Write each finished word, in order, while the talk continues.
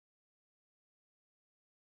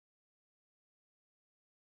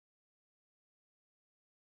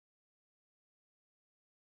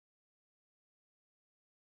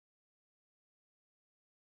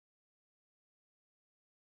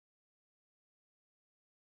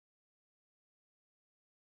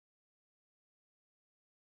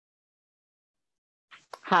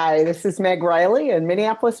Hi, this is Meg Riley in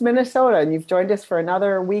Minneapolis, Minnesota, and you've joined us for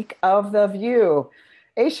another week of The VUU.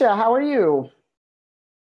 Aisha, how are you?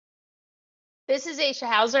 This is Aisha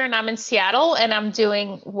Hauser, and I'm in Seattle, and I'm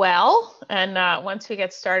doing well. And once we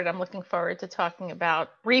get started, I'm looking forward to talking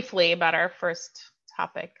briefly about our first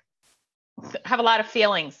topic. I have a lot of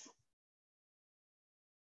feelings.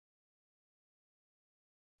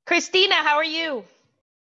 Christina, how are you?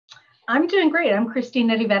 I'm doing great. I'm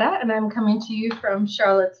Christina Rivera, and I'm coming to you from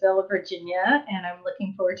Charlottesville, Virginia, and I'm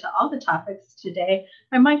looking forward to all the topics today.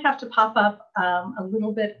 I might have to pop up a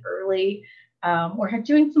little bit early. We're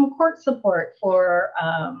doing some court support for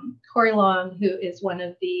Corey Long, who is one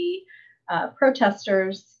of the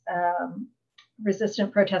protesters,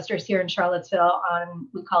 resistant protesters here in Charlottesville on,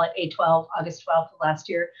 we call it A12, August 12th of last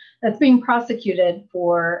year, that's being prosecuted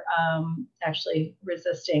for actually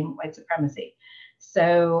resisting white supremacy.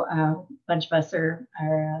 So a bunch of us are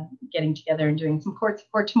getting together and doing some court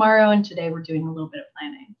support tomorrow, and today we're doing a little bit of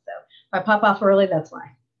planning. So if I pop off early, that's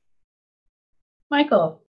why.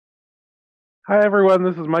 Michael. Hi, everyone.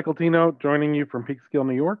 This is Michael Tino joining you from Peekskill,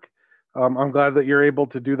 New York. I'm glad that you're able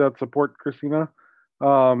to do that support, Christina.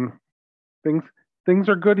 Things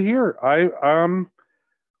are good here. I'm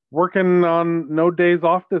working on no days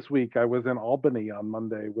off this week. I was in Albany on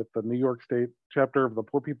Monday with the New York State chapter of the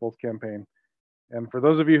Poor People's Campaign. And for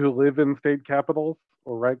those of you who live in state capitals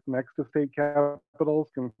or right next to state capitals,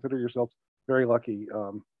 consider yourselves very lucky.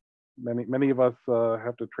 Many of us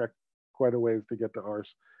have to trek quite a ways to get to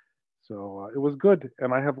ours. So it was good,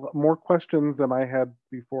 and I have more questions than I had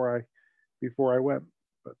before I went,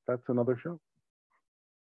 but that's another show.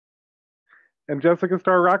 And Jessica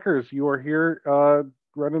Star Rockers, you are here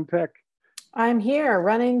running tech. I'm here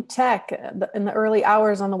running tech in the early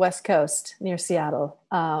hours on the West Coast near Seattle.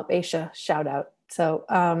 Aisha, shout out. So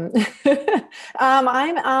I'm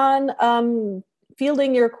on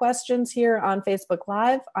fielding your questions here on Facebook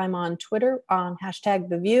Live. I'm on Twitter on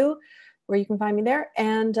 #TheView, where you can find me there.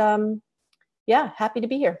 And yeah, happy to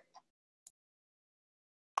be here.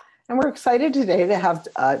 And we're excited today to have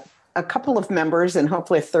a couple of members, and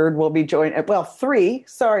hopefully a third will be joined. Well, three.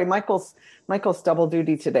 Sorry, Michael's double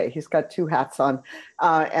duty today. He's got two hats on,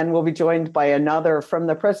 and we'll be joined by another from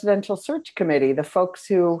the Presidential Search Committee, the folks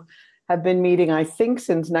who have been meeting, I think,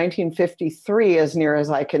 since 1953, as near as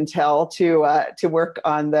I can tell, to work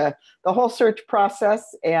on the whole search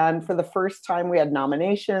process. And for the first time, we had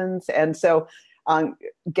nominations. And so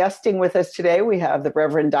guesting with us today, we have the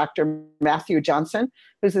Reverend Dr. Matthew Johnson,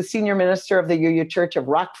 who's the Senior Minister of the UU Church of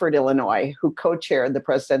Rockford, Illinois, who co-chaired the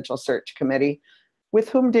Presidential Search Committee. With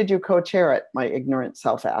whom did you co-chair it? My ignorant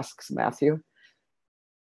self asks, Matthew.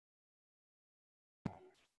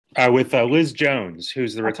 With Liz Jones,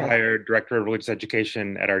 who's the retired Director of Religious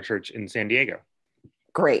Education at our church in San Diego.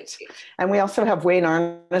 Great. And we also have Wayne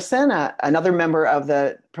Arneson, another member of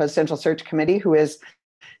the Presidential Search Committee, who is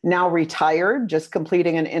now retired, just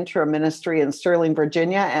completing an interim ministry in Sterling,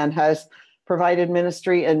 Virginia, and has provided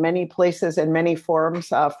ministry in many places and many forms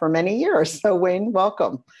for many years. So Wayne,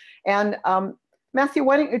 welcome. And Matthew,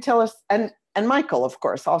 why don't you tell us, and Michael, of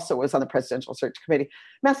course, also was on the Presidential Search Committee.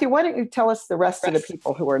 Matthew, why don't you tell us the rest of the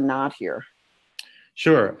people who are not here?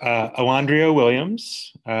 Sure. Alandria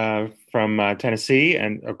Williams from Tennessee,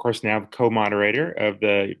 and of course now co-moderator of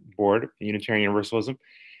the board, Unitarian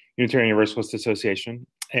Universalist Association.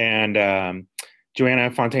 And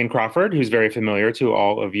Joanna Fontaine Crawford, who's very familiar to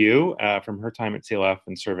all of you from her time at CLF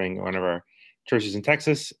and serving one of our churches in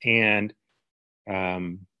Texas. And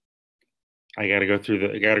I got to go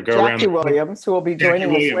around. Jackie Williams, who will be joining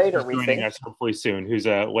us later, we joining think. us hopefully soon, who's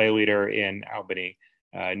a lay leader in Albany,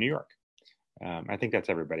 New York. I think that's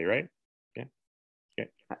everybody, right? Yeah.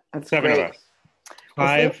 That's 7 great. of us.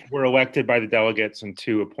 5 were elected by the delegates and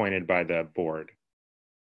 2 appointed by the board.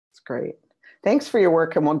 That's great. Thanks for your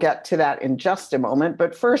work, and we'll get to that in just a moment.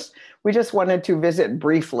 But first, we just wanted to visit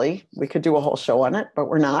briefly. We could do a whole show on it, but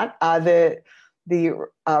we're not. The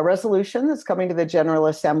resolution that's coming to the General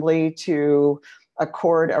Assembly to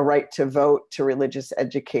accord a right to vote to religious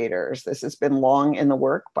educators. This has been long in the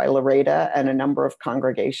work by Loretta and a number of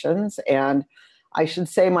congregations. And I should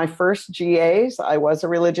say my first GAs, I was a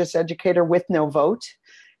religious educator with no vote.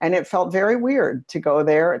 And it felt very weird to go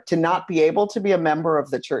there, to not be able to be a member of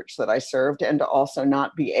the church that I served, and to also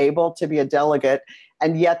not be able to be a delegate,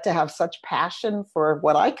 and yet to have such passion for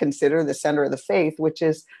what I consider the center of the faith, which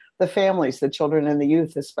is the families, the children and the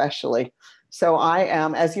youth especially. So I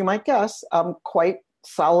am, as you might guess, quite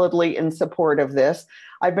solidly in support of this.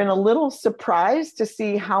 I've been a little surprised to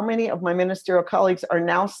see how many of my ministerial colleagues are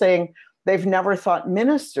now saying they've never thought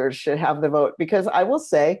ministers should have the vote, because I will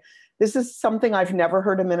say this is something I've never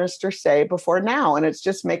heard a minister say before now. And it's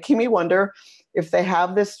just making me wonder if they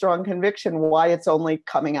have this strong conviction, why it's only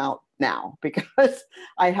coming out now. Because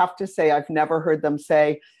I have to say, I've never heard them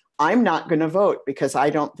say, I'm not going to vote because I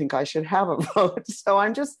don't think I should have a vote. So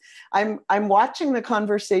I'm watching the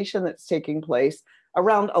conversation that's taking place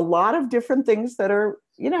around a lot of different things that are,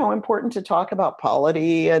 important to talk about,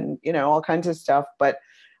 polity and, all kinds of stuff. But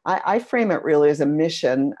I frame it really as a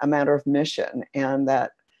mission, a matter of mission. And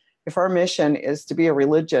that if our mission is to be a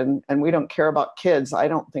religion and we don't care about kids, I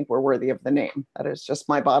don't think we're worthy of the name. That is just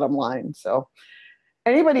my bottom line. So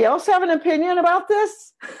anybody else have an opinion about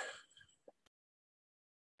this?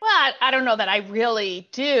 Well, I don't know that I really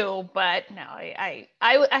do, but no, I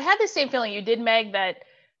had the same feeling you did, Meg, that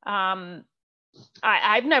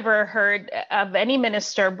I've never heard of any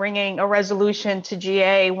minister bringing a resolution to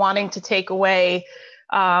GA wanting to take away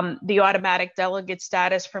the automatic delegate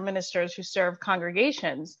status for ministers who serve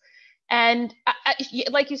congregations. And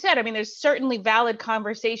like you said, I mean, there's certainly valid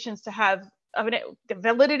conversations to have of the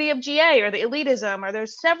validity of GA or the elitism, or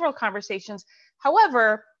there's several conversations.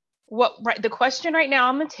 However, the question right now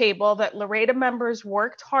on the table that Laredo members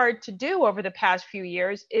worked hard to do over the past few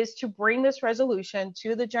years is to bring this resolution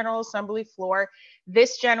to the General Assembly floor,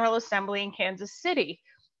 this General Assembly in Kansas City.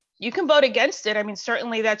 You can vote against it. I mean,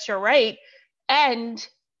 certainly that's your right. And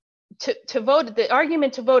to vote, the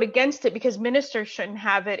argument to vote against it because ministers shouldn't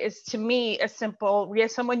have it is, to me, a simple,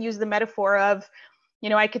 someone used the metaphor of,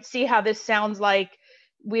 I could see how this sounds like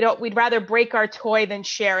we'd rather break our toy than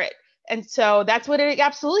share it. And so that's what it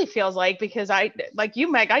absolutely feels like, because like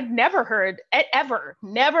you, Meg, I'd never heard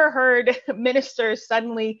ministers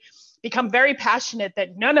suddenly become very passionate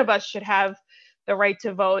that none of us should have the right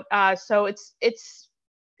to vote. So it's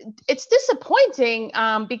disappointing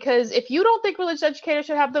because if you don't think religious educators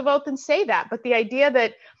should have the vote, then say that. But the idea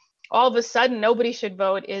that all of a sudden nobody should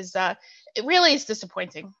vote is it really is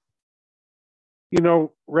disappointing.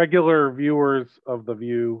 Regular viewers of the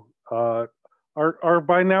VUU are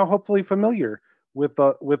by now hopefully familiar with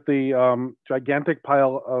the gigantic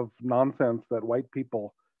pile of nonsense that white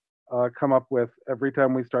people come up with every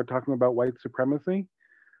time we start talking about white supremacy.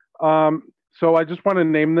 So I just want to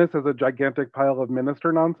name this as a gigantic pile of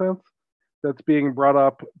minister nonsense that's being brought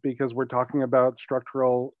up because we're talking about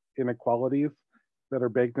structural inequalities that are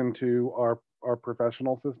baked into our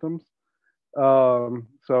professional systems.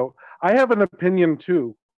 So I have an opinion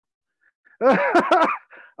too.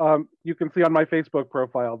 You can see on my Facebook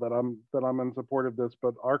profile that I'm in support of this,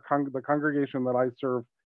 but the congregation that I serve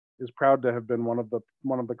is proud to have been one of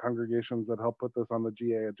the congregations that helped put this on the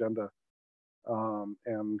GA agenda.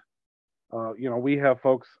 We have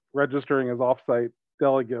folks registering as offsite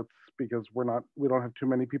delegates because we don't have too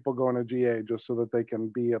many people going to GA just so that they can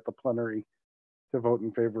be at the plenary to vote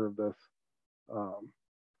in favor of this.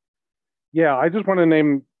 I just want to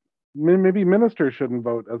name, maybe ministers shouldn't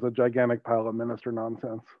vote as a gigantic pile of minister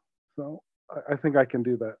nonsense. So I think I can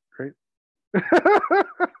do that, right?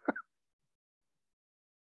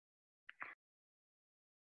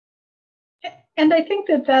 And I think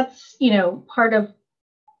that's, part of,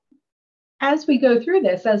 as we go through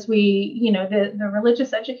this, as we, the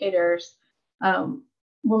religious educators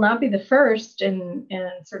will not be the first and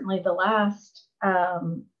certainly the last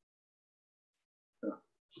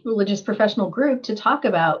religious professional group to talk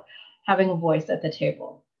about having a voice at the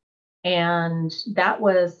table. And that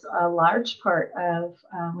was a large part of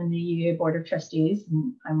when the UUA Board of Trustees,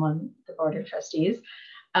 and I'm on the Board of Trustees,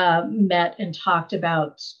 met and talked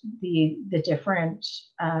about the different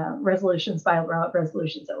resolutions, bylaw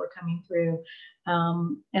resolutions that were coming through,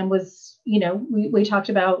 and was, we talked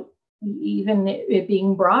about even it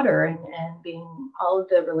being broader and being all of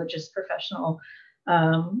the religious professional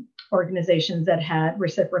organizations that had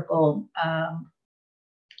reciprocal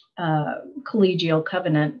collegial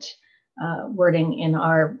covenant wording in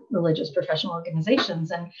our religious professional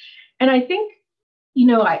organizations. And I think,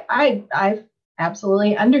 I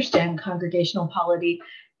absolutely understand congregational polity,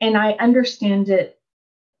 and I understand it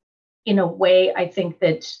in a way I think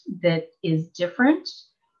that is different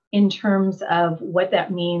in terms of what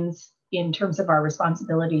that means in terms of our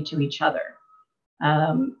responsibility to each other.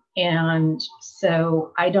 And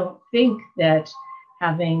so I don't think that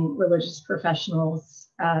having religious professionals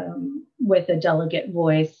with a delegate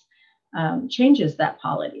voice changes that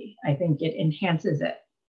polity. I think it enhances it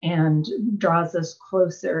and draws us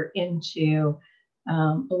closer into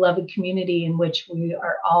beloved community in which we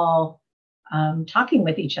are all talking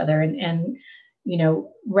with each other, and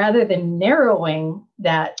rather than narrowing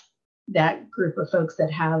that group of folks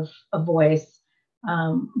that have a voice,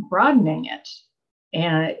 broadening it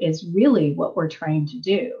is really what we're trying to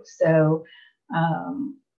do. So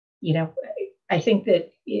I think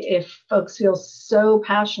that if folks feel so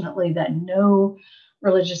passionately that no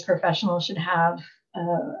religious professional should have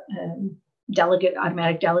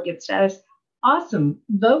automatic delegate status, awesome.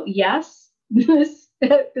 Vote yes this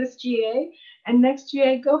GA, and next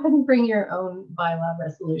GA, go ahead and bring your own bylaw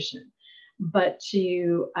resolution. But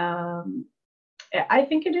I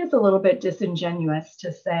think it is a little bit disingenuous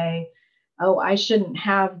to say, oh, I shouldn't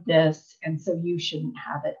have this, and so you shouldn't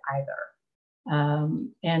have it either.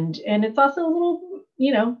 And it's also a little,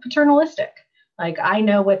 paternalistic. Like, I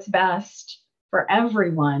know what's best for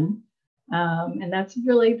everyone. And that's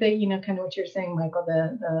really the, kind of what you're saying, Michael,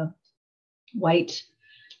 the white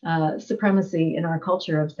supremacy in our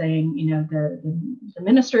culture of saying, the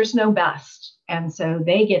ministers know best. And so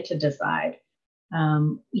they get to decide,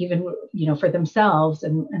 even, for themselves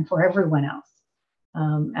and for everyone else,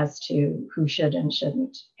 as to who should and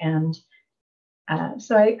shouldn't. And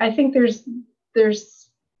so I think there's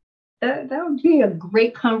that would be a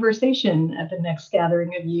great conversation at the next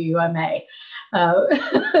gathering of UUMA,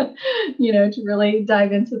 to really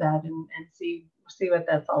dive into that and see what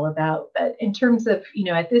that's all about. But in terms of,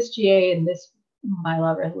 at this GA and this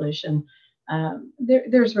bylaw resolution,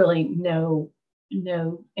 there's really no,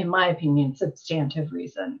 in my opinion, substantive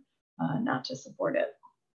reason not to support it.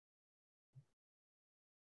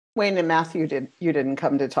 Wayne and Matthew, you didn't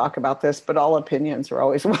come to talk about this, but all opinions are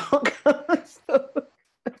always welcome. So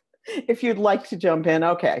if you'd like to jump in,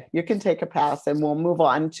 okay, you can take a pass, and we'll move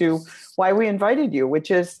on to why we invited you,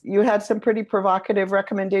 which is you had some pretty provocative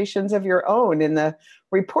recommendations of your own in the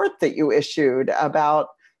report that you issued about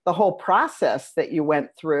the whole process that you went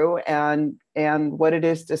through and what it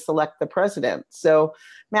is to select the president. So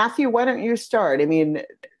Matthew, why don't you start? I mean,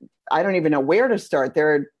 I don't even know where to start.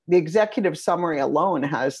 The executive summary alone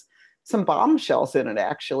has some bombshells in it,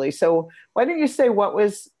 actually. So why don't you say what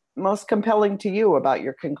was most compelling to you about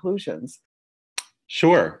your conclusions?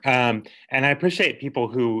 Sure. And I appreciate people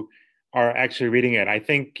who are actually reading it. I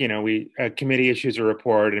think, a committee issues a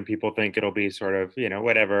report and people think it'll be sort of,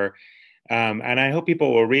 whatever. And I hope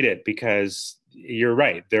people will read it, because you're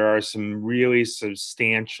right. There are some really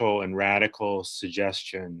substantial and radical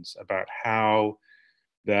suggestions about how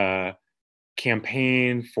the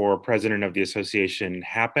campaign for president of the association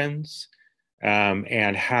happens,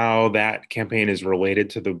 and how that campaign is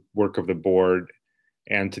related to the work of the board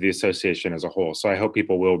and to the association as a whole. So I hope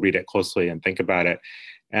people will read it closely and think about it,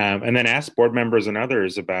 and then ask board members and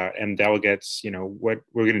others and delegates, what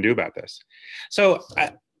we're going to do about this. So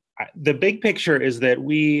the big picture is that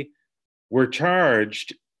we were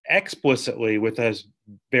charged explicitly with a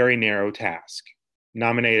very narrow task: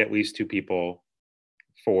 nominate at least 2 people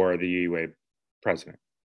for the UUA president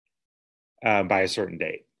by a certain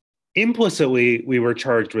date. Implicitly, we were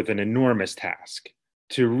charged with an enormous task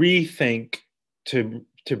to rethink, to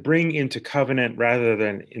bring into covenant rather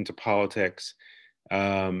than into politics,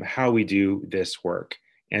 how we do this work,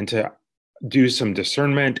 and to do some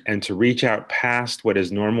discernment and to reach out past what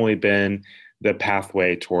has normally been the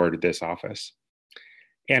pathway toward this office.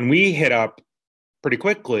 And we hit up pretty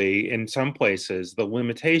quickly, in some places, the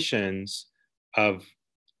limitations of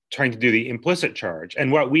trying to do the implicit charge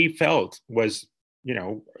and what we felt was,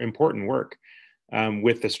 important work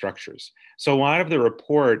with the structures. So a lot of the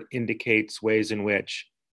report indicates ways in which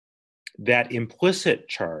that implicit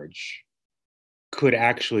charge could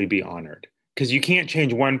actually be honored, because you can't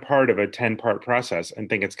change one part of a 10-part process and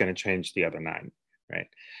think it's going to change the other 9, right?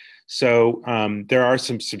 So there are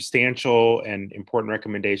some substantial and important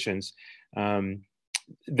recommendations.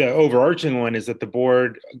 The overarching one is that the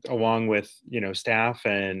board, along with staff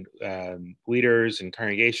and leaders and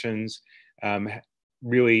congregations,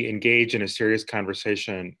 really engage in a serious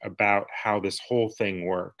conversation about how this whole thing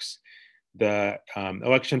works. The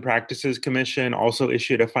Election Practices Commission also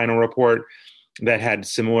issued a final report that had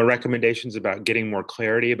similar recommendations about getting more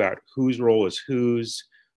clarity about whose role is whose,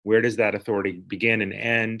 where does that authority begin and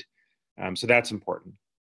end. So that's important.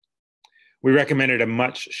 We recommended a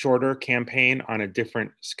much shorter campaign on a different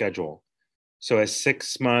schedule. So a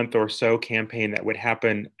 6-month or so campaign that would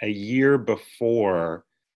happen a year before,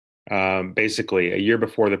 basically a year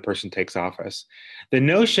before the person takes office. The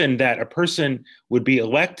notion that a person would be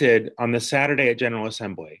elected on the Saturday at General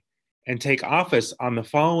Assembly and take office on the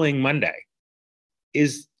following Monday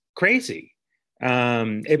is crazy.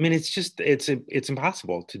 It's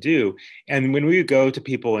impossible to do. And when we would go to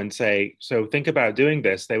people and say, so think about doing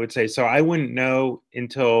this, they would say, so I wouldn't know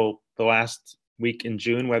until the last week in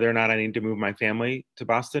June whether or not I need to move my family to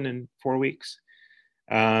Boston in 4 weeks.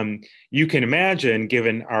 You can imagine,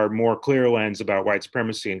 given our more clear lens about white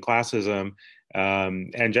supremacy and classism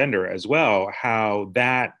and gender as well, how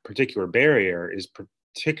that particular barrier is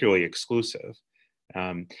particularly exclusive.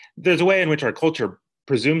 There's a way in which our culture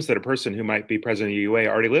presumes that a person who might be president of UUA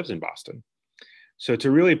already lives in Boston. So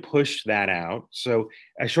to really push that out, so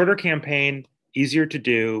a shorter campaign, easier to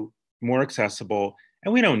do, more accessible,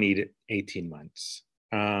 and we don't need 18 months.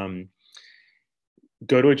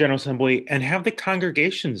 Go to a General Assembly and have the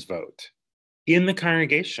congregations vote in the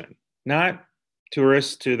congregation, not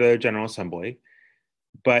tourists to the General Assembly,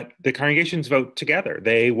 but the congregations vote together.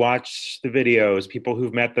 They watch the videos, people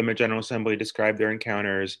who've met them at General Assembly describe their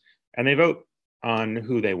encounters, and they vote on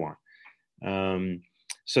who they want.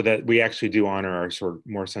 So that we actually do honor our sort of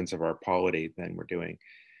more sense of our polity than we're doing.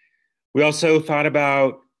 We also thought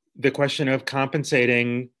about the question of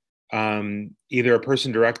compensating either a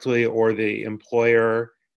person directly or the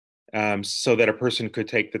employer so that a person could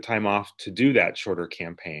take the time off to do that shorter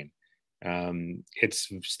campaign. It's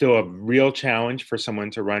still a real challenge for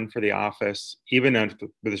someone to run for the office, even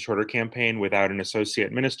with a shorter campaign, without an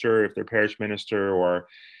associate minister, if they're parish minister, or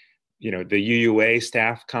the UUA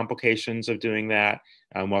staff complications of doing that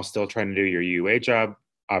while still trying to do your UUA job.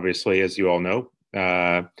 Obviously, as you all know,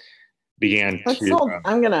 began to.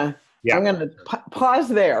 I'm gonna pause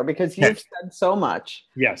there because you've said so much.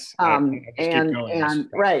 Yes,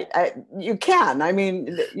 right, you can. I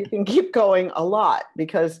mean, you can keep going a lot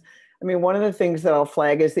because. I mean, one of the things that I'll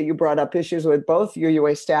flag is that you brought up issues with both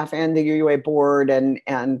UUA staff and the UUA board and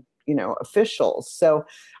officials. So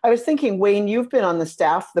I was thinking, Wayne, you've been on the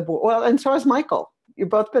staff, the board, well, and so has Michael. You've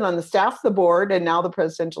both been on the staff, the board, and now the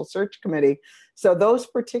Presidential Search Committee. So those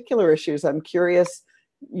particular issues, I'm curious,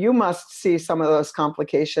 you must see some of those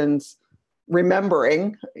complications,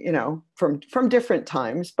 remembering, from different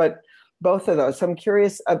times, but both of those. So I'm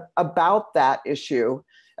curious about that issue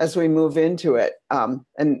as we move into it.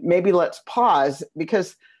 And maybe let's pause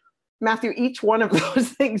because, Matthew, each one of those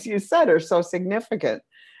things you said are so significant.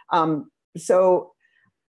 So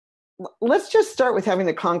let's just start with having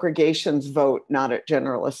the congregations vote, not at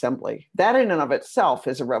General Assembly. That in and of itself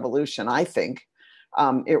is a revolution, I think.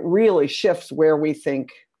 It really shifts where we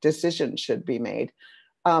think decisions should be made.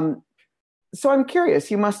 So I'm curious,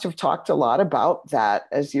 you must have talked a lot about that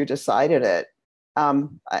as you decided it.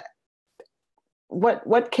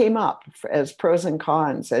 What came up as pros and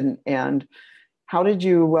cons, and how did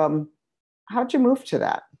you move to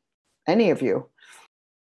that? Any of you?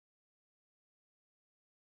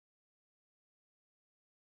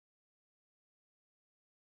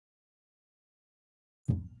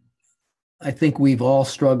 I think we've all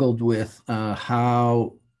struggled with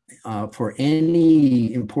how, for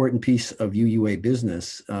any important piece of UUA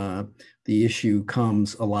business, the issue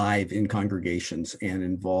comes alive in congregations and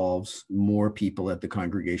involves more people at the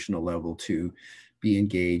congregational level to be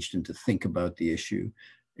engaged and to think about the issue.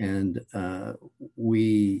 And I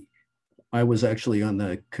was actually on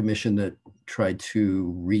the commission that tried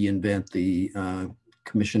to reinvent the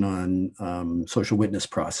Commission on Social Witness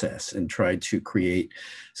process and tried to create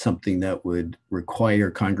something that would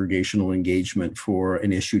require congregational engagement for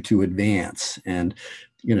an issue to advance. And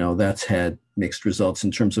that's had mixed results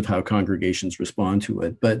in terms of how congregations respond to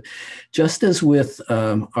it. But just as with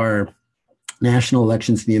our national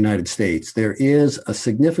elections in the United States, there is a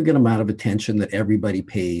significant amount of attention that everybody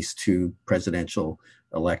pays to presidential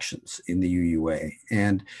elections in the UUA.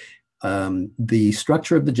 And the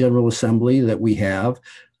structure of the General Assembly that we have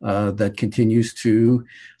that continues to,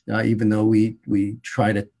 even though we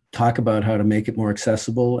try to talk about how to make it more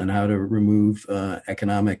accessible and how to remove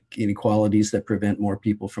economic inequalities that prevent more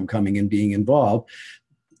people from coming and being involved,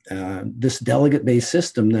 this delegate-based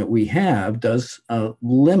system that we have does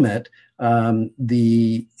limit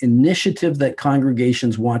the initiative that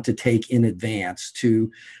congregations want to take in advance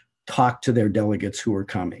to talk to their delegates who are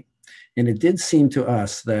coming. And it did seem to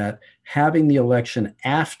us that having the election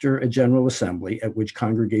after a General Assembly at which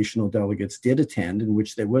congregational delegates did attend, in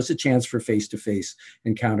which there was a chance for face-to-face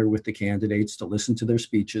encounter with the candidates to listen to their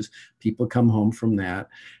speeches, people come home from that.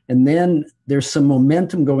 And then there's some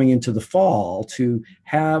momentum going into the fall to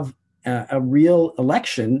have a real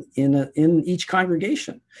election in each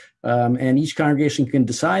congregation. And each congregation can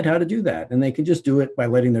decide how to do that. And they can just do it by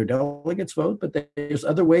letting their delegates vote, but there's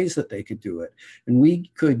other ways that they could do it. And we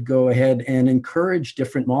could go ahead and encourage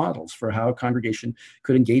different models for how a congregation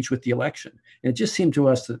could engage with the election. And it just seemed to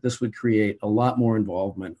us that this would create a lot more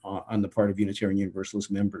involvement on the part of Unitarian Universalist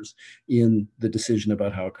members in the decision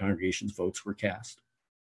about how a congregation's votes were cast.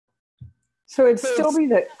 So it'd still be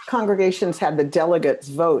that congregations had the delegates'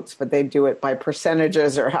 votes, but they'd do it by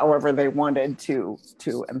percentages or however they wanted to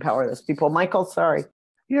empower those people. Michael, sorry.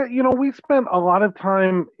 Yeah, we spent a lot of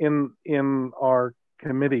time in our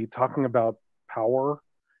committee talking about power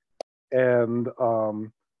and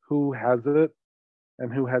who has it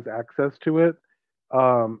and who has access to it.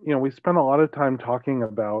 We spent a lot of time talking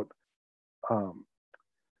about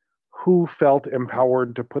who felt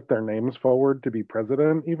empowered to put their names forward to be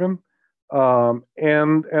president, even. And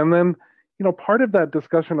then, part of that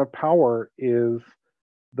discussion of power is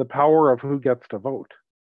the power of who gets to vote.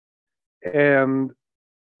 And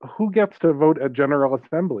who gets to vote at General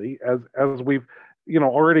Assembly, as we've,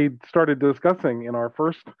 already started discussing in our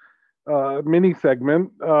first mini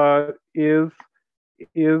segment, is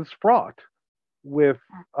fraught with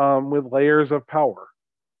layers of power,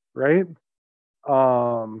 right?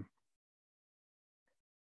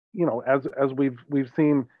 As we've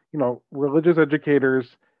seen, religious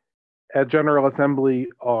educators at General Assembly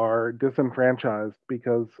are disenfranchised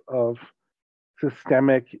because of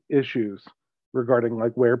systemic issues regarding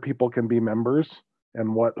like where people can be members and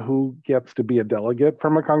who gets to be a delegate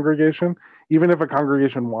from a congregation. Even if a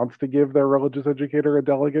congregation wants to give their religious educator a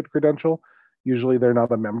delegate credential, usually they're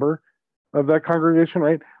not a member of that congregation,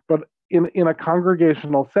 right? But in a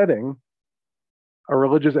congregational setting, a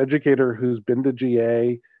religious educator who's been to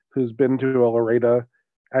GA, who's been to a Loretta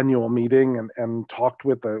annual meeting and talked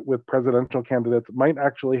with presidential candidates might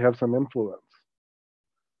actually have some influence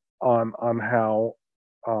on how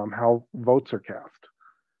votes are cast,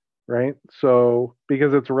 right? So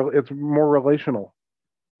because it's more relational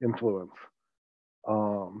influence,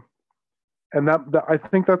 and that I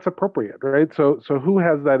think that's appropriate, right? So who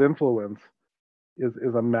has that influence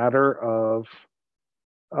is a matter of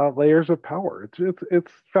layers of power.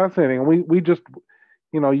 It's fascinating. We just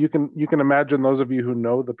you can imagine, those of you who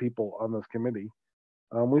know the people on this committee,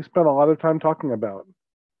 we spent a lot of time talking about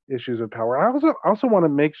issues of power. I also want to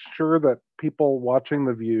make sure that people watching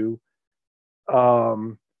The View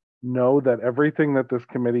know that everything that this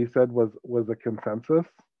committee said was a consensus,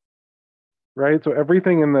 right? So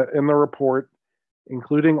everything in the report,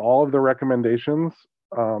 including all of the recommendations,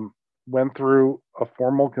 went through a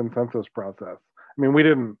formal consensus process. I mean, we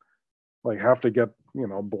didn't have to get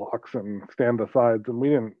blocks and stand asides, and we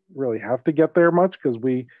didn't really have to get there much because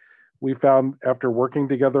we found, after working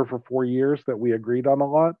together for 4 years, that we agreed on a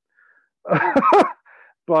lot.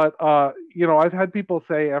 But I've had people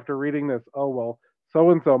say after reading this, oh well,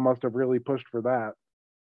 so and so must have really pushed for that,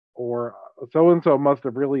 or so and so must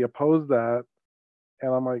have really opposed that,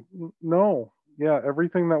 and I'm like, no, yeah,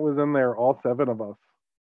 everything that was in there, all 7 of us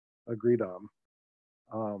agreed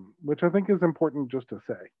on, which I think is important just to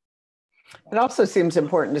say. It also seems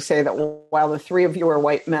important to say that while the 3 of you are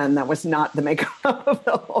white men, that was not the makeup of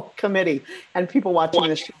the whole committee. And people watching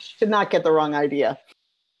this should not get the wrong idea.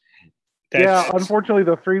 Yeah, unfortunately,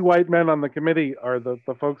 the 3 white men on the committee are the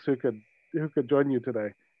folks who could join you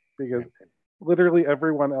today, because literally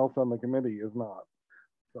everyone else on the committee is not.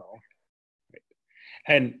 So,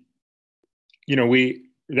 and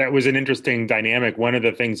that was an interesting dynamic. One of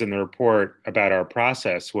the things in the report about our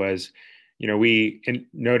process was, we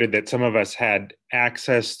noted that some of us had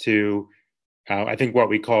access to, I think, what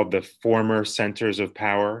we called the former centers of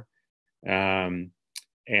power, and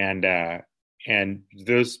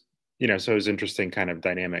those, so it was interesting kind of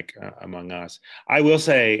dynamic among us. I will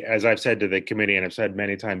say, as I've said to the committee, and I've said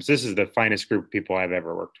many times, this is the finest group of people I've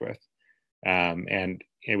ever worked with, and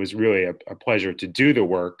it was really a pleasure to do the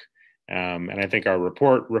work, and I think our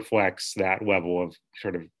report reflects that level of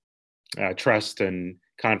sort of trust and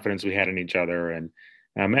confidence we had in each other, and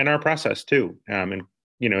our process too. And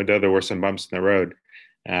though there were some bumps in the road,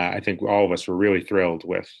 I think all of us were really thrilled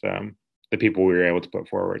with the people we were able to put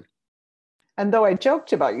forward. And though I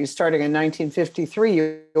joked about you starting in 1953,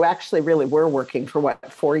 you actually really were working for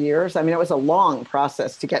 4 years? I mean, it was a long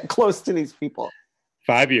process to get close to these people.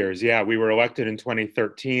 5 years, yeah. We were elected in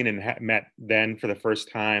 2013 and met then for the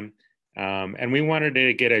first time. And we wanted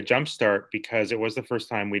to get a jump start because it was the first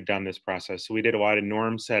time we'd done this process. So we did a lot of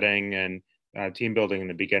norm setting and team building in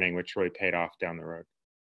the beginning, which really paid off down the road.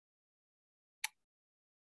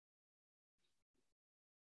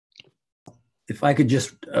 If I could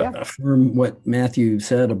just affirm what Matthew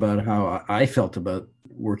said about how I felt about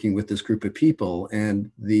working with this group of people, and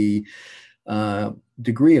the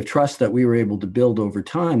degree of trust that we were able to build over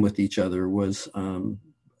time with each other was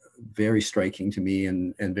very striking to me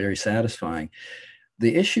and very satisfying.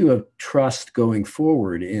 The issue of trust going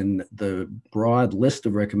forward in the broad list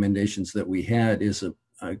of recommendations that we had is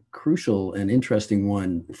a crucial and interesting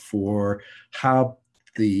one for how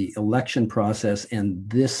the election process and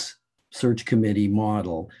this search committee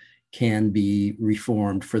model can be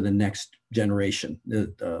reformed for the next generation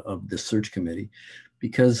of the search committee.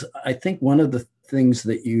 Because I think one of the things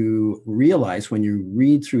that you realize when you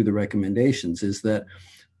read through the recommendations is that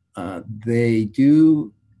they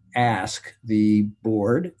do ask the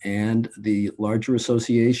board and the larger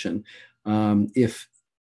association if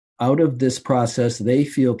out of this process they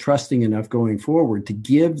feel trusting enough going forward to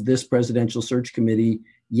give this Presidential Search Committee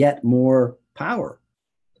yet more power.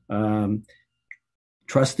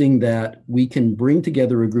 Trusting that we can bring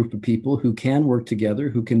together a group of people who can work together,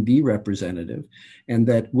 who can be representative, and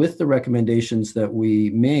that with the recommendations that we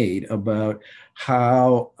made about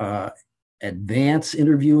how advance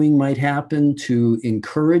interviewing might happen to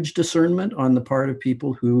encourage discernment on the part of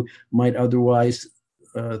people who might otherwise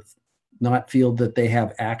not feel that they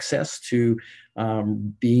have access to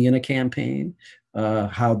being in a campaign,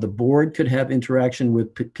 how the board could have interaction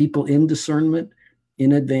with people in discernment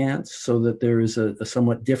in advance so that there is a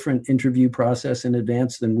somewhat different interview process in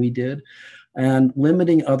advance than we did, and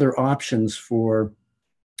limiting other options for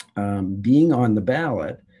being on the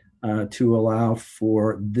ballot to allow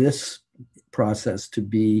for this process to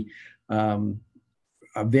be a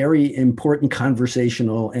very important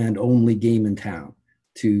conversational and only game in town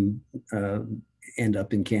to end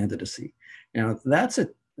up in candidacy. Now, that's a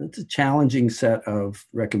challenging set of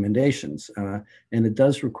recommendations, and it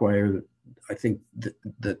does require, I think,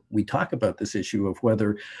 that we talk about this issue of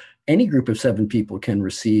whether any group of 7 people can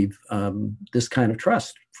receive this kind of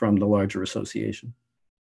trust from the larger association.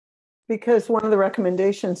 Because one of the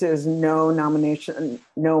recommendations is no nomination,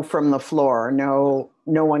 no from the floor, no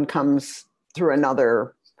one comes through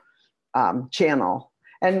another channel.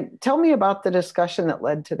 And tell me about the discussion that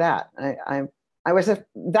led to that.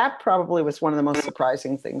 That probably was one of the most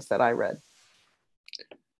surprising things that I read.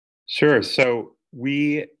 Sure. So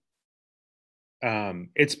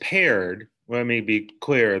it's paired. Let me be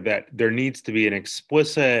clear that there needs to be an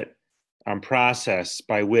explicit process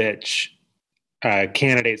by which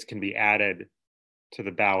candidates can be added to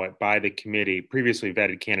the ballot by the committee, previously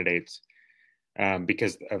vetted candidates,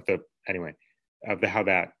 because of how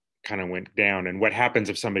that kind of went down and what happens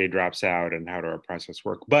if somebody drops out and how does our process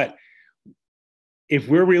work. But if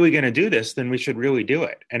we're really going to do this, then we should really do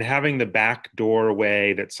it. And having the back door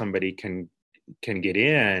way that somebody can get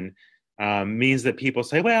in means that people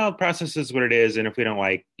say, well, the process is what it is. And if we don't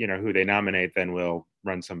like, who they nominate, then we'll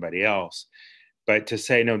run somebody else. But to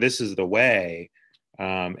say, no, this is the way,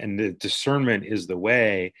 and the discernment is the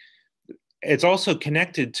way, it's also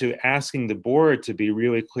connected to asking the board to be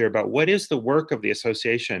really clear about what is the work of the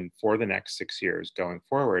association for the next 6 years going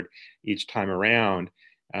forward each time around.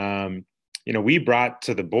 We brought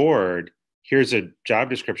to the board, here's a job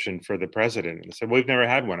description for the president. And they said, well, we've never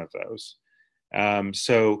had one of those.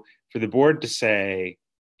 So for the board to say,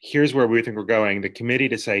 here's where we think we're going, the committee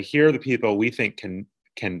to say, here are the people we think can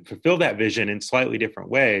fulfill that vision in slightly different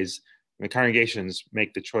ways, and the congregations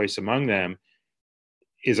make the choice among them,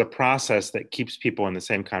 is a process that keeps people in the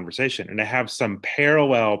same conversation. And to have some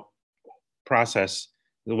parallel process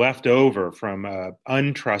left over from an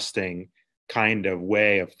untrusting kind of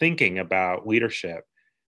way of thinking about leadership,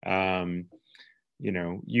 it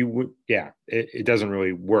doesn't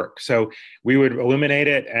really work. So we would eliminate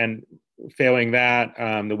it, and failing that,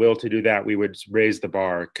 the will to do that, we would raise the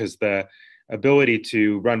bar, because the ability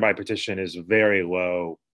to run by petition is a very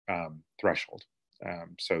low threshold.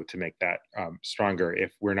 So to make that stronger,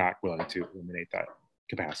 if we're not willing to eliminate that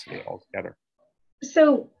capacity altogether.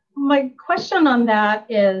 So my question on that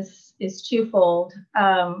is twofold.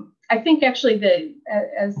 I think actually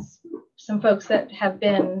as some folks that have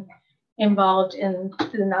been involved in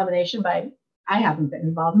the nomination I haven't been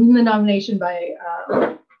involved in the nomination by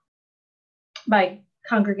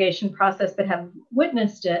congregation process, but have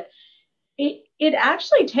witnessed it. It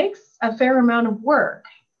actually takes a fair amount of work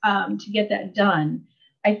to get that done.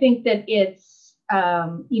 I think that it's,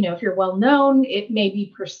 if you're well known, it may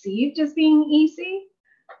be perceived as being easy.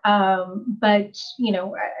 But,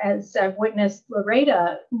 as I've witnessed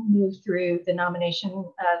Loretta move through the nomination,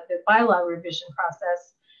 the bylaw revision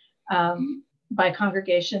process by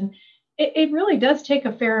congregation, it really does take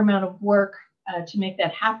a fair amount of work to make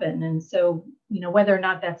that happen. And so, whether or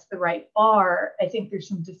not that's the right bar, I think there's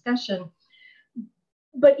some discussion.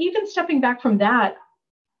 But even stepping back from that,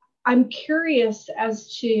 I'm curious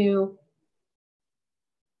as to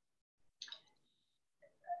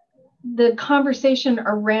the conversation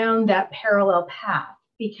around that parallel path,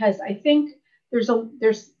 because I think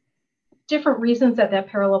there's different reasons that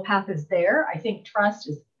parallel path is there. I think trust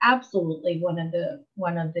is absolutely one of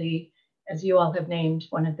the, as you all have named,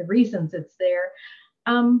 one of the reasons it's there.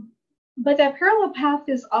 But that parallel path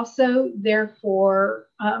is also there for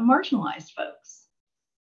marginalized folks.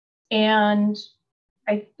 And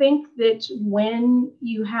I think that when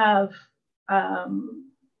you have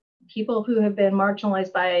people who have been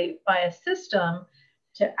marginalized by a system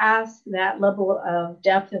ask that level of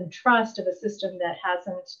depth and trust of a system that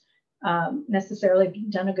hasn't necessarily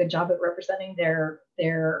done a good job at representing their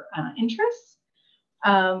interests,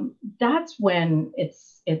 that's when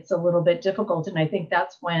it's a little bit difficult. And I think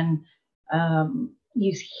that's when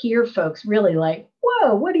you hear folks really like,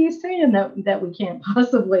 whoa, what are you saying that we can't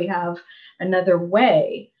possibly have another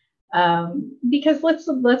way? Because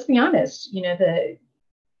let's be honest,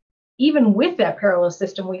 even with that parallel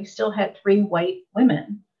system, we still had 3 white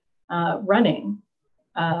women running,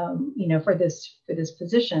 for this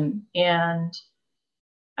position, and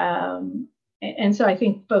so I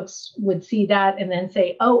think folks would see that and then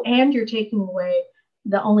say, oh, and you're taking away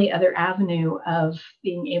the only other avenue of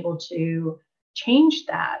being able to change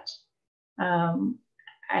that.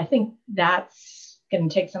 I think that's going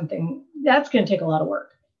to take a lot of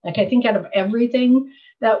work. Like, I think out of everything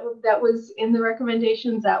that was in the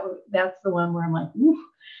recommendations, that's the one where I'm like, ooh,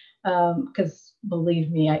 because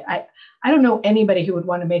believe me, I don't know anybody who would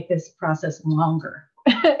want to make this process longer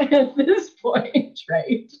at this point,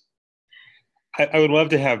 right? I would love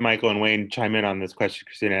to have Michael and Wayne chime in on this question,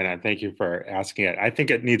 Christina, and I thank you for asking it. I think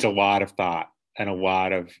it needs a lot of thought and a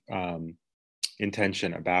lot of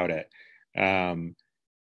intention about it.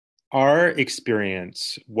 Our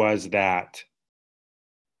experience was that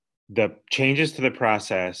the changes to the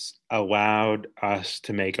process allowed us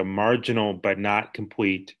to make a marginal but not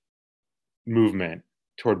complete movement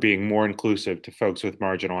toward being more inclusive to folks with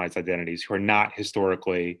marginalized identities who are not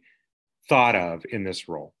historically thought of in this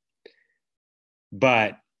role.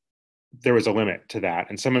 But there was a limit to that.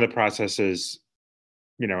 And some of the processes,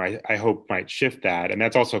 I hope might shift that. And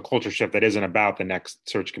that's also a culture shift that isn't about the next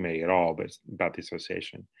search committee at all, but it's about the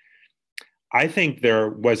association. I think there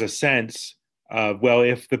was a sense of, well,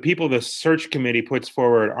 if the people the search committee puts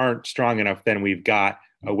forward aren't strong enough, then we've got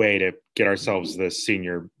a way to get ourselves the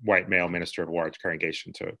senior white male minister of a large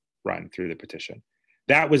congregation to run through the petition.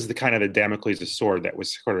 That was the kind of the Damocles' sword that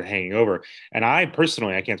was sort of hanging over. And I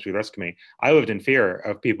personally, I can't speak for the rest of me, I lived in fear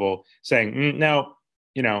of people saying, no,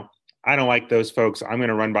 I don't like those folks. I'm going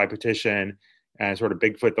to run by petition and sort of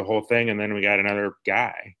Bigfoot the whole thing. And then we got another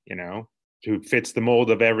guy, who fits the mold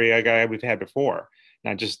of every guy we've had before,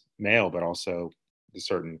 not just male, but also a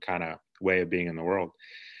certain kind of way of being in the world.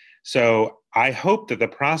 So I hope that the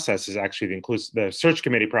process is actually the search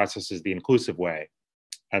committee process is the inclusive way.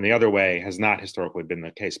 And the other way has not historically been the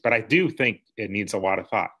case. But I do think it needs a lot of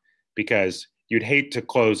thought, because you'd hate to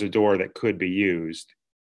close a door that could be used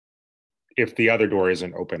if the other door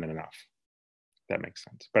isn't open enough. That makes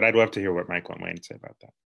sense. But I'd love to hear what Michael and Wayne say about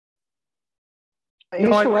that.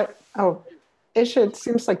 Aisha, it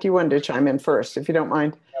seems like you wanted to chime in first, if you don't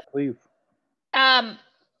mind. Yeah, please.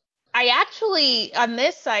 I actually, on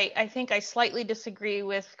this, I think I slightly disagree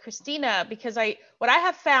with Christina, because what I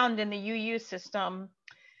have found in the UU system,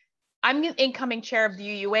 I'm the incoming chair of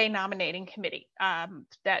the UUA nominating committee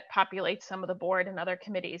that populates some of the board and other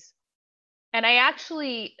committees. And I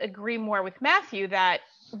actually agree more with Matthew that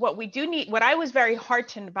what we do need, what I was very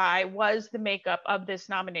heartened by was the makeup of this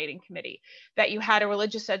nominating committee, that you had a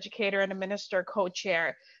religious educator and a minister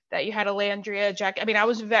co-chair, that you had a Landria, Jack.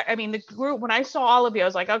 The group, when I saw all of you, I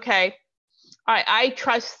was like, okay, I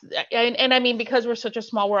trust, and because we're such a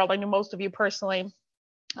small world, I knew most of you personally.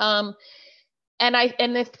 From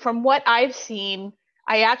what I've seen,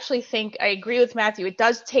 I actually think I agree with Matthew. It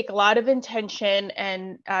does take a lot of intention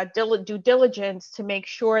and due diligence to make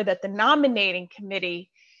sure that the nominating committee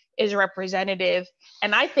is representative.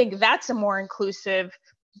 And I think that's a more inclusive,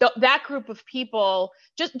 that group of people,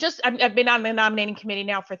 I've been on the nominating committee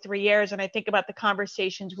now for 3 years, and I think about the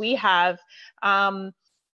conversations we have.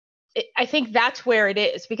 I think that's where it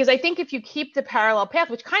is, because I think if you keep the parallel path,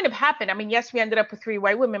 which kind of happened, yes, we ended up with 3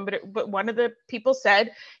 white women, but one of the people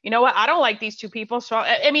said, you know what, I don't like these 2 people. So,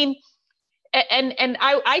 I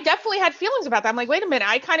definitely had feelings about that. I'm like, wait a minute,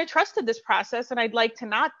 I kind of trusted this process, and I'd like to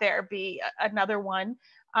not there be another one.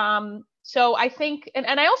 So I think, and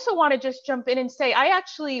I also want to just jump in and say,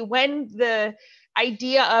 when the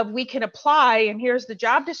idea of we can apply and here's the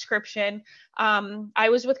job description, I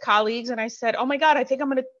was with colleagues and I said, oh my God, I think I'm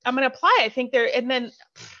gonna apply. I think and then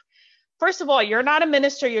first of all, you're not a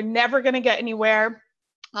minister, you're never gonna get anywhere.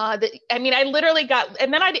 I literally got,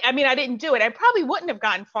 and then I didn't do it. I probably wouldn't have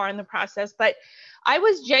gotten far in the process, but I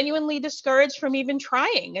was genuinely discouraged from even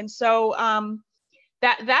trying. And so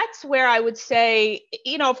that's where I would say,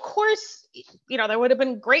 of course, there would have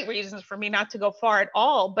been great reasons for me not to go far at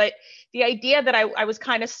all. But the idea that I was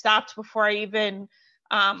kind of stopped before I even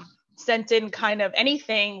sent in kind of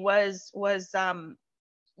anything was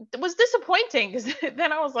disappointing, because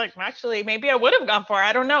then I was like, actually, maybe I would have gone far.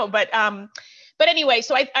 I don't know. But anyway,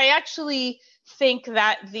 so I actually think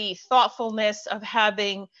that the thoughtfulness of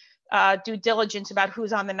having due diligence about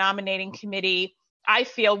who's on the nominating committee, I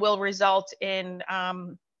feel, will result in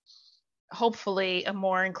hopefully a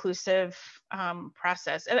more inclusive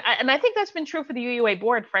process. And I think that's been true for the UUA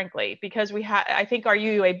board, frankly, because I think our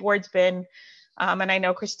UUA board's been, and I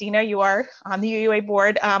know Christina, you are on the UUA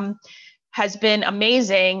board, has been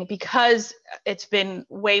amazing because it's been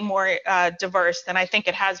way more diverse than I think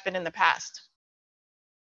it has been in the past.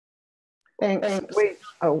 Thanks. Wait.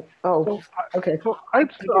 Oh. Okay. So I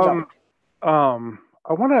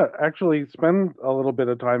want to actually spend a little bit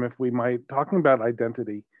of time, if we might, talking about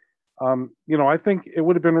identity. I think it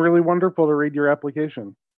would have been really wonderful to read your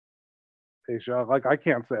application, Aisha. Like, I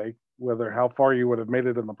can't say how far you would have made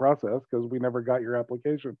it in the process because we never got your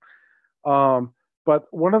application. But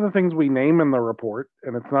one of the things we name in the report,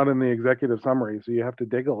 and it's not in the executive summary, so you have to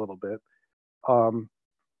dig a little bit,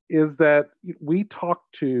 is that we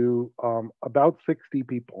talked to about 60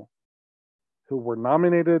 people who were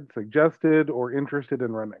nominated, suggested, or interested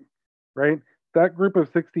in running, right? That group of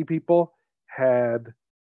 60 people had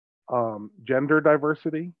gender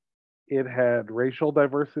diversity, it had racial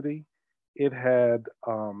diversity, it had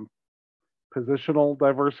positional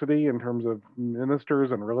diversity in terms of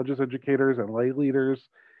ministers and religious educators and lay leaders,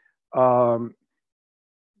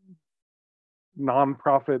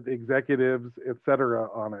 nonprofit executives, etc.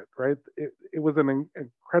 on it, right? It was an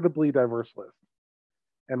incredibly diverse list.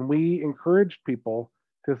 And we encouraged people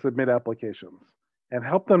to submit applications and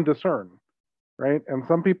help them discern, right? And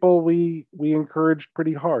some people we encouraged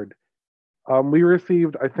pretty hard. We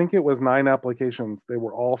received, I think it was 9 applications. They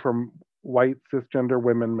were all from white cisgender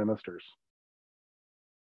women ministers,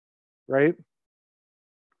 right?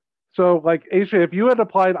 So, like, Aisha, if you had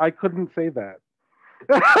applied, I couldn't say that.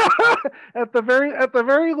 At the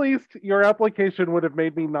very least, your application would have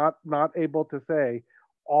made me not able to say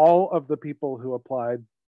all of the people who applied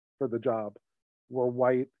for the job were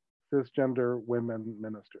white cisgender women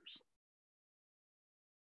ministers.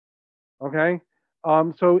 Okay,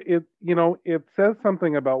 so it says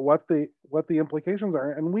something about what the implications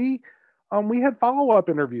are, and we had follow-up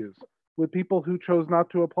interviews with people who chose not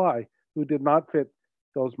to apply, who did not fit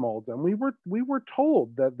those molds, and we were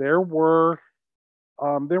told that there were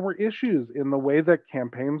issues in the way that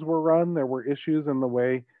campaigns were run. There were issues in the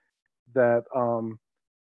way that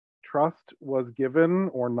trust was given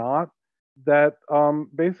or not, that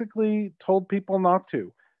basically told people not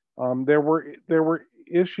to. There were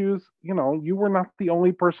issues. You were not the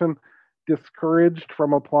only person discouraged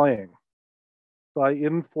from applying by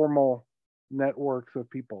informal networks of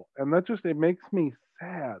people, and it makes me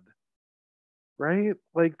sad, right?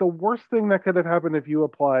 Like, the worst thing that could have happened if you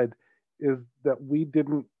applied is that we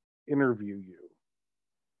didn't interview you,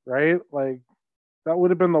 right? Like, that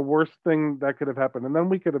would have been the worst thing that could have happened, and then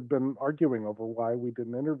we could have been arguing over why we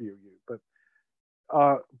didn't interview you.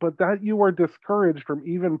 But that you were discouraged from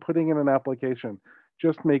even putting in an application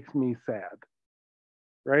just makes me sad,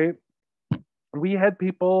 right? We had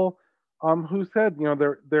people who said,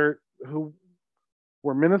 they're who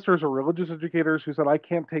were ministers or religious educators who said, I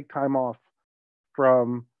can't take time off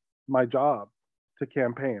from my job to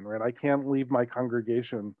campaign, right? I can't leave my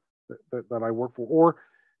congregation that I work for, or,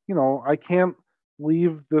 I can't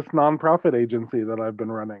leave this nonprofit agency that I've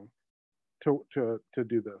been running to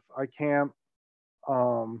do this. I can't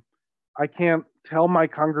tell my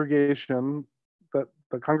congregation, that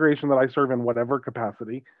the congregation that I serve in whatever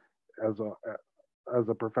capacity as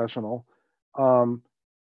a professional, I'm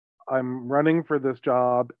running for this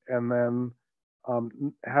job, and then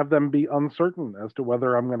have them be uncertain as to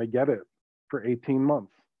whether I'm going to get it for 18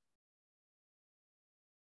 months.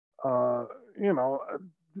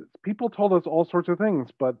 People told us all sorts of things,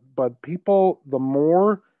 but people, the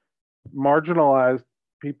more marginalized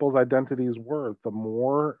people's identities were, the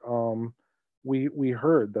more we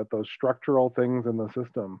heard that those structural things in the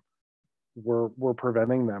system were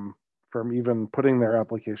preventing them from even putting their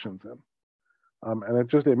applications in.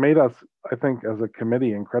 And it made us, I think, as a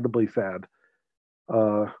committee, incredibly sad.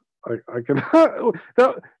 I can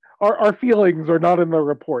our feelings are not in the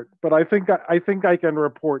report, but I think I can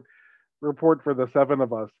report for the 7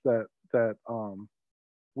 of us that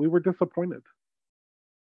we were disappointed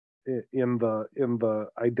in the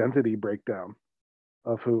identity breakdown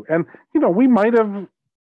of who, and we might have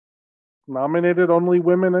nominated only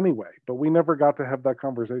women anyway, but we never got to have that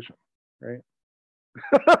conversation, right?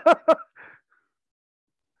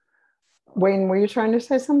 Wayne, were you trying to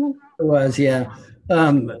say something? It was, yeah.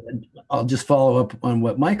 I'll just follow up on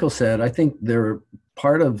what Michael said. I think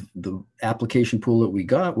part of the application pool that we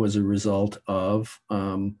got was a result of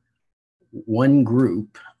one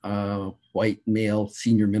group, white male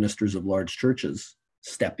senior ministers of large churches,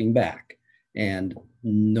 stepping back. And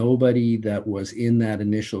nobody that was in that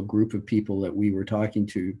initial group of people that we were talking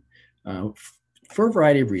to, for a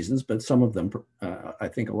variety of reasons, but some of them, I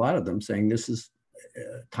think a lot of them, saying this is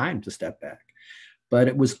time to step back. But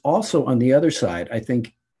it was also on the other side, I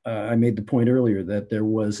think I made the point earlier that there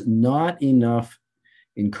was not enough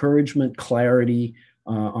encouragement, clarity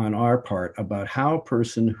on our part about how a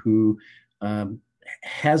person who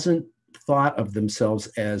hasn't thought of themselves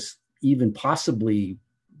as even possibly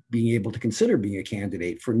being able to consider being a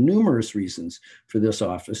candidate for numerous reasons for this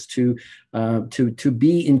office to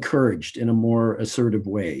be encouraged in a more assertive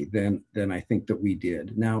way than I think that we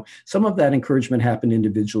did. Now, some of that encouragement happened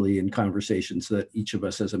individually in conversations that each of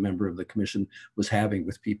us as a member of the commission was having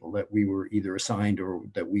with people that we were either assigned or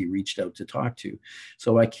that we reached out to talk to.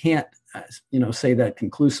 So I can't, say that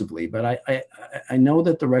conclusively, but I know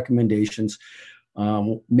that the recommendations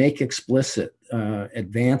make explicit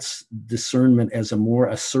advanced discernment as a more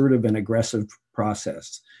assertive and aggressive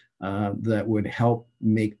process that would help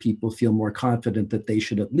make people feel more confident that they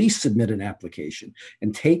should at least submit an application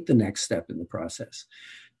and take the next step in the process.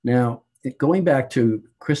 Now, going back to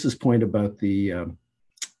Chris's point about the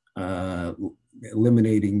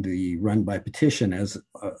eliminating the run by petition as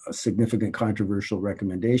a significant controversial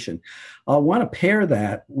recommendation, I'll want to pair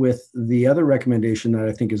that with the other recommendation that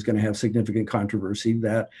I think is going to have significant controversy,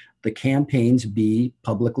 that the campaigns be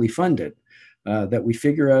publicly funded, that we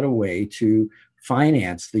figure out a way to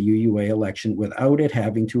finance the UUA election without it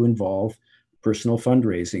having to involve personal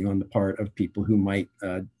fundraising on the part of people who might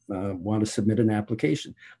want to submit an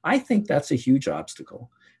application. I think that's a huge obstacle.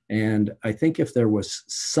 And I think if there was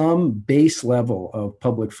some base level of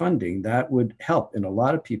public funding, that would help in a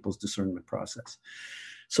lot of people's discernment process.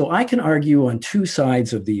 So I can argue on two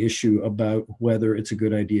sides of the issue about whether it's a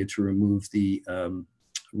good idea to remove the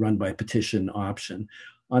run by petition option.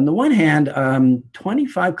 On the one hand,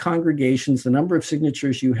 25 congregations, the number of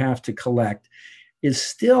signatures you have to collect is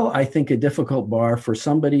still, I think, a difficult bar for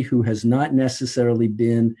somebody who has not necessarily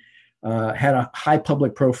been had a high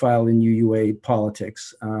public profile in UUA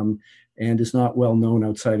politics and is not well known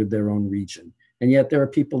outside of their own region. And yet there are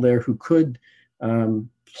people there who could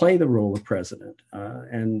play the role of president.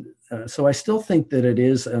 So I still think that it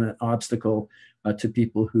is an obstacle to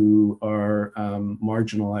people who are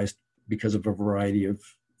marginalized because of a variety of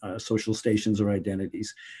social stations or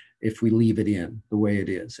identities if we leave it in the way it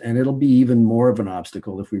is. And it'll be even more of an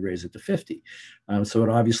obstacle if we raise it to 50. So it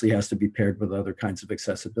obviously has to be paired with other kinds of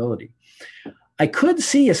accessibility. I could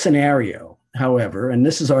see a scenario, however, and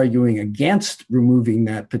this is arguing against removing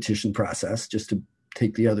that petition process, just to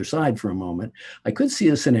take the other side for a moment. I could see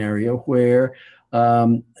a scenario where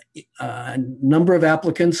a number of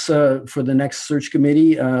applicants for the next search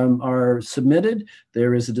committee are submitted.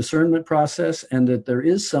 There is a discernment process, and that there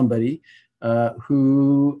is somebody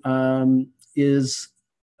who is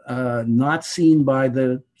not seen by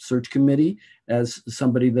the search committee as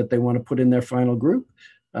somebody that they want to put in their final group.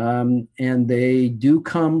 And they do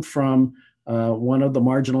come from one of the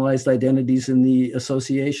marginalized identities in the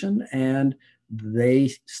association, and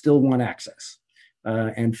they still want access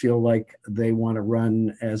and feel like they want to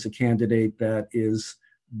run as a candidate that is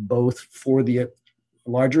both for the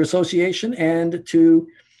larger association and to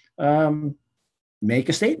make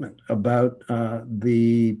a statement about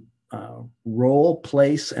the role,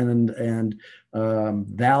 place, and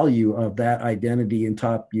value of that identity in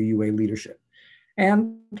top UUA leadership.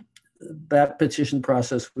 And that petition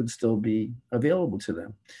process would still be available to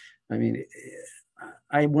them. I mean,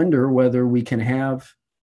 I wonder whether we can have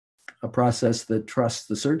a process that trusts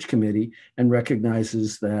the search committee and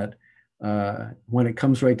recognizes that when it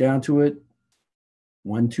comes right down to it,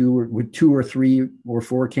 two or three or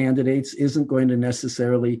four candidates isn't going to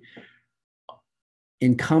necessarily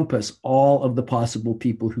encompass all of the possible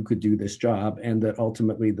people who could do this job, and that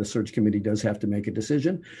ultimately the search committee does have to make a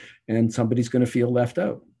decision, and somebody's going to feel left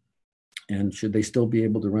out. And should they still be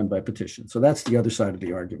able to run by petition? So that's the other side of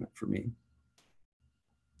the argument for me.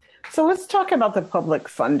 So let's talk about the public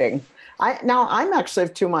funding. I'm actually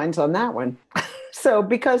of two minds on that one. So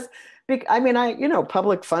because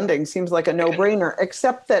public funding seems like a no-brainer,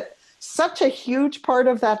 except that such a huge part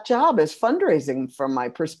of that job is fundraising from my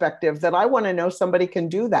perspective that I want to know somebody can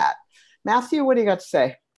do that. Matthew, what do you got to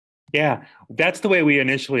say? Yeah, that's the way we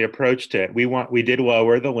initially approached it. We did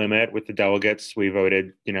lower the limit with the delegates. We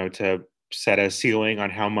voted, to set a ceiling on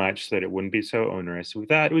how much so that it wouldn't be so onerous. We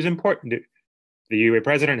thought it was important. The UUA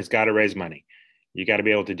president has got to raise money. You got to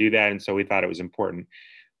be able to do that. And so we thought it was important.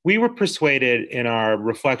 we were persuaded in our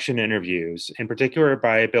reflection interviews, in particular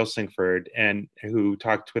by Bill Singford, and who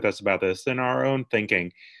talked with us about this, and our own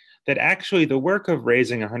thinking, that actually the work of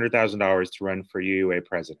raising $100,000 to run for UUA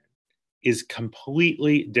president is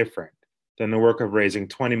completely different than the work of raising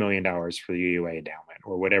 $20 million for the UUA endowment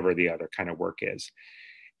or whatever the other kind of work is.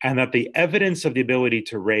 And that the evidence of the ability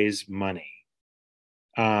to raise money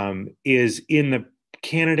is in the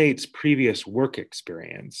candidate's previous work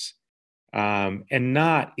experience and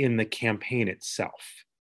not in the campaign itself.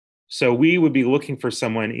 So we would be looking for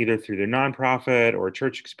someone either through their nonprofit or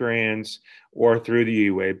church experience or through the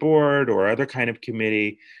UUA board or other kind of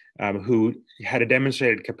committee who had a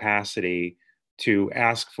demonstrated capacity to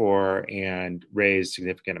ask for and raise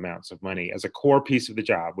significant amounts of money as a core piece of the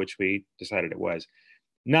job, which we decided it was.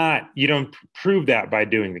 You don't prove that by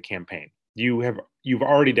doing the campaign. You've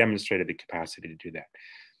already demonstrated the capacity to do that.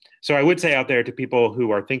 So I would say out there to people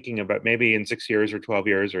who are thinking about maybe in 6 years or 12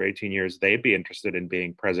 years or 18 years, they'd be interested in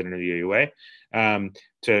being president of the UUA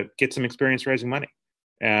to get some experience raising money.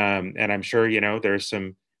 And I'm sure, there's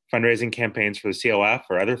some fundraising campaigns for the CLF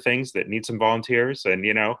or other things that need some volunteers and,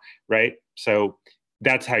 right? So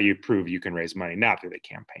that's how you prove you can raise money, not through the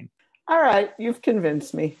campaign. All right. You've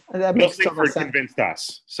convinced me. That Bill makes total sense. Convinced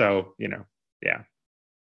us. So, yeah.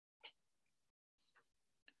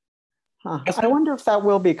 I wonder if that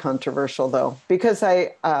will be controversial, though, because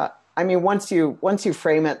once you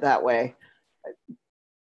frame it that way,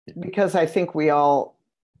 because I think we all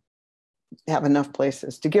have enough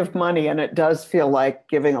places to give money, and it does feel like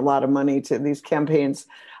giving a lot of money to these campaigns.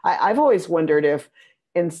 I've always wondered if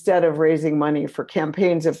instead of raising money for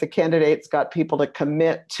campaigns, if the candidates got people to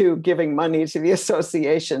commit to giving money to the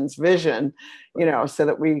association's vision,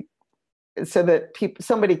 so that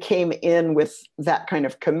somebody came in with that kind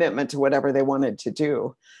of commitment to whatever they wanted to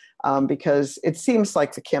do, because it seems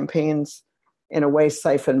like the campaigns, in a way,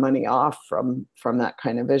 siphon money off from that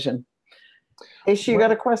kind of vision. Aisha, you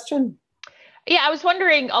got a question? Yeah, I was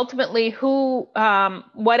wondering ultimately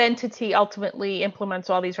what entity ultimately implements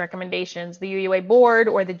all these recommendations, the UUA board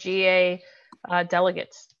or the GA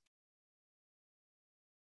delegates?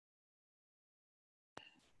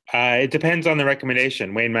 It depends on the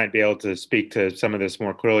recommendation. Wayne might be able to speak to some of this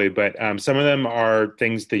more clearly, but some of them are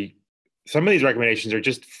things some of these recommendations are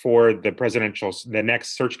just for the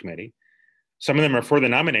next search committee. Some of them are for the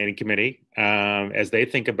nominating committee as they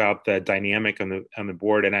think about the dynamic on the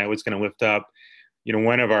board. And I was going to lift up,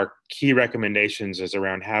 one of our key recommendations is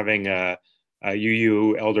around having a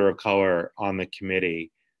UU elder of color on the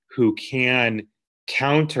committee who can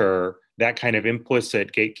counter that kind of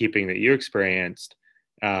implicit gatekeeping that you experienced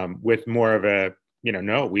with more of a,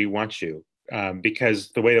 no, we want you,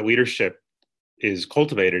 because the way that leadership is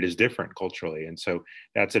cultivated is different culturally. And so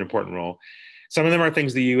that's an important role. Some of them are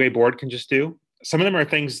things the UUA board can just do. Some of them are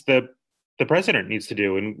things the president needs to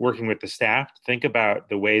do in working with the staff to think about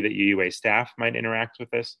the way that UUA staff might interact with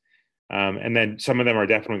this. And then some of them are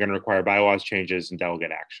definitely going to require bylaws changes and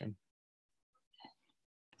delegate action.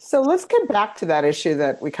 So let's get back to that issue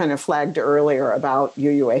that we kind of flagged earlier about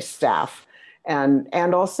UUA staff.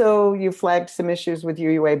 And also you flagged some issues with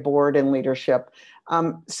UUA board and leadership.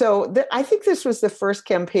 I think this was the first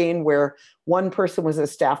campaign where one person was a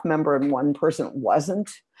staff member and one person wasn't.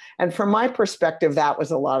 And from my perspective, that was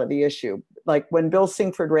a lot of the issue. Like when Bill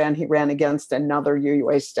Singford ran, he ran against another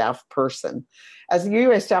UUA staff person. As a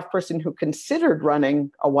UUA staff person who considered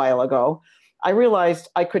running a while ago, I realized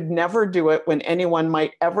I could never do it when anyone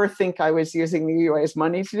might ever think I was using the UUA's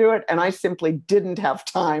money to do it. And I simply didn't have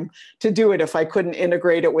time to do it if I couldn't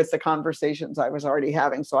integrate it with the conversations I was already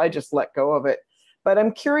having. So I just let go of it. But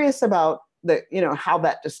I'm curious about how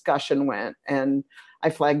that discussion went. And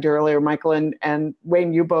I flagged earlier, Michael and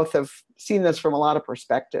Wayne, you both have seen this from a lot of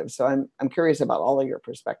perspectives. So I'm curious about all of your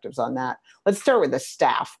perspectives on that. Let's start with the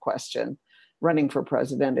staff question, running for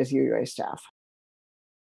president as UUA staff.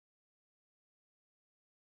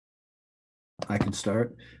 I could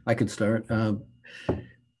start. I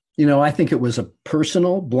think it was a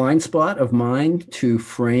personal blind spot of mine to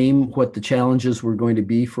frame what the challenges were going to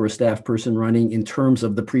be for a staff person running in terms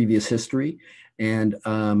of the previous history. And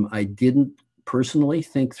I didn't personally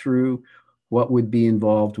think through what would be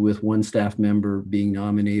involved with one staff member being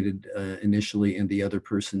nominated initially and the other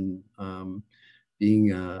person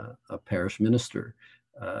being a parish minister.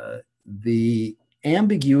 The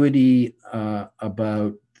ambiguity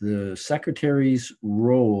about the secretary's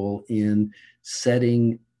role in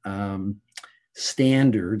setting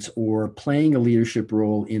standards or playing a leadership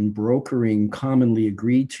role in brokering commonly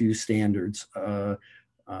agreed to standards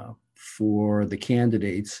for the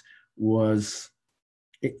candidates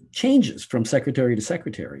it changes from secretary to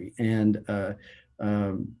secretary. And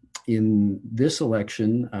in this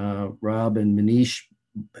election, Rob and Manish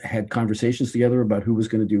had conversations together about who was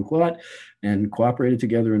going to do what, and cooperated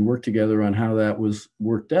together and worked together on how that was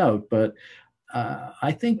worked out. But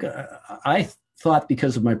I think I thought,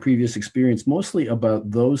 because of my previous experience, mostly about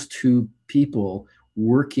those two people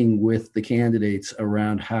working with the candidates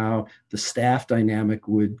around how the staff dynamic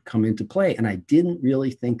would come into play. And I didn't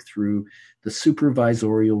really think through the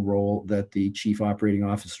supervisorial role that the chief operating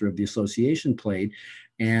officer of the association played,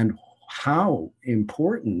 and how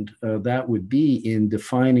important that would be in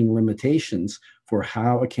defining limitations for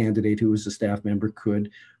how a candidate who was a staff member could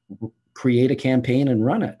create a campaign and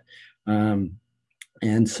run it.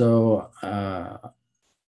 And so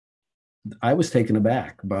I was taken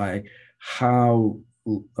aback by how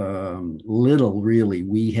little really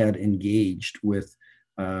we had engaged with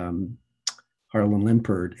Harlan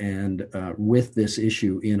Limpert and with this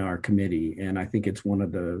issue in our committee. And I think it's one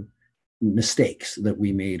of the mistakes that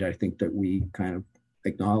we made, I think, that we kind of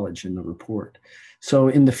acknowledge in the report. So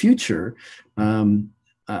in the future,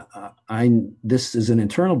 this is an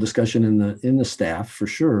internal discussion in the staff for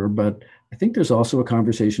sure, but I think there's also a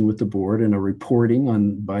conversation with the board and a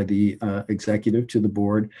reporting by the executive to the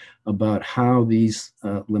board about how these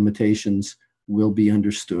limitations will be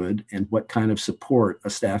understood and what kind of support a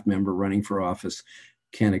staff member running for office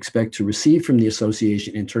can expect to receive from the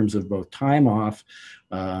association in terms of both time off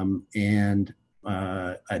and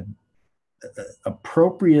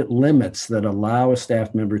appropriate limits that allow a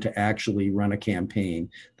staff member to actually run a campaign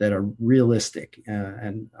that are realistic.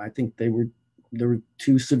 And I think they were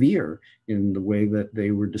too severe in the way that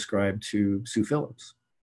they were described to Sue Phillips.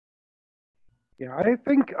 Yeah, I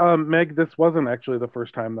think, Meg, this wasn't actually the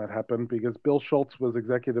first time that happened, because Bill Schultz was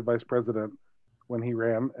executive vice president when he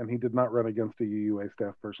ran, and he did not run against a UUA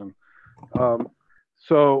staff person.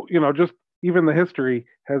 So, just even the history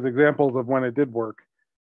has examples of when it did work.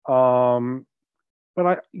 But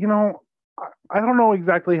I don't know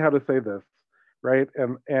exactly how to say this, right?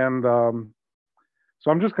 And so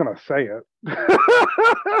I'm just gonna say it.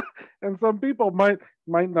 And some people might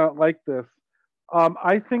not like this.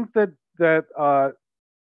 I think that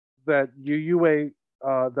UUA,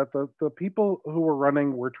 that the people who were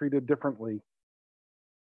running were treated differently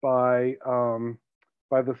by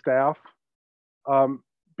the staff,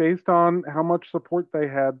 based on how much support they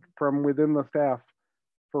had from within the staff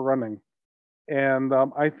for running. And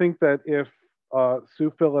I think that if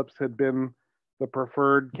Sue Phillips had been the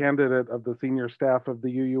preferred candidate of the senior staff of the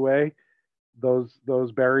UUA,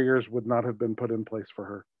 those barriers would not have been put in place for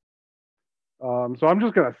her. So I'm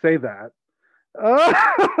just going to say that.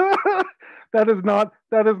 That is not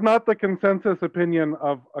the consensus opinion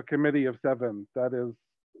of a committee of 7. That is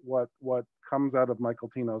what comes out of Michael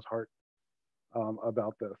Tino's heart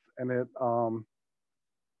about this. And it,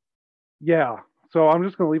 so I'm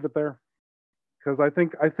just going to leave it there, because I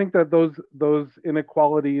think that those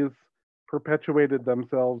inequalities perpetuated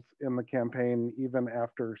themselves in the campaign even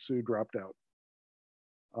after Sue dropped out,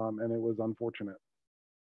 and it was unfortunate.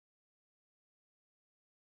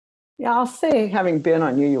 Yeah, I'll say, having been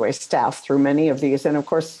on UUA staff through many of these, and of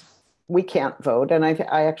course we can't vote, and I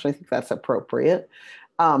actually think that's appropriate,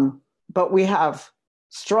 but we have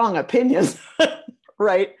strong opinions,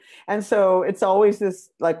 right? And so it's always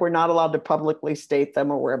this, like, we're not allowed to publicly state them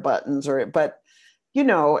or wear buttons, but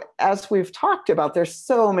as we've talked about, there's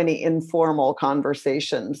so many informal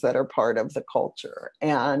conversations that are part of the culture.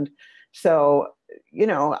 And so,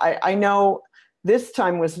 I know this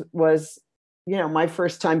time was my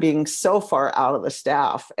first time being so far out of the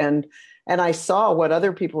staff. And I saw what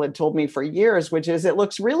other people had told me for years, which is it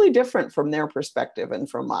looks really different from their perspective and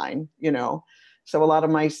from mine, So a lot of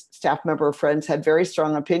my staff member friends had very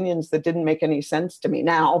strong opinions that didn't make any sense to me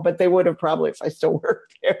now, but they would have probably if I still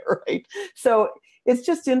worked there, right? So it's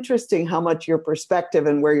just interesting how much your perspective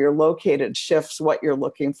and where you're located shifts what you're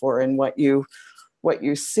looking for and what you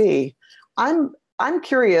see. I'm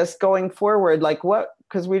curious going forward, like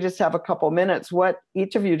because we just have a couple minutes, what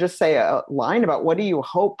each of you just say a line about what do you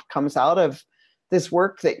hope comes out of this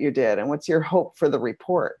work that you did, and what's your hope for the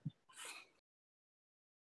report?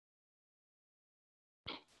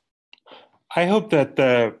 I hope that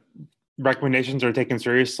the recommendations are taken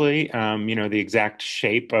seriously. The exact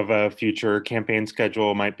shape of a future campaign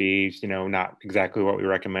schedule might be, not exactly what we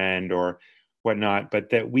recommend or whatnot, but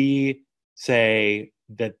that we say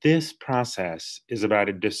that this process is about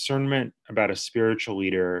a discernment about a spiritual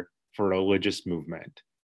leader for a religious movement,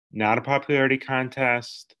 not a popularity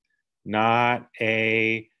contest, not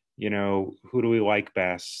a, who do we like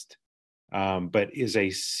best, but is a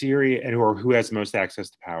serious, or who has most access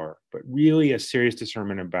to power, but really a serious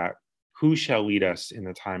discernment about who shall lead us in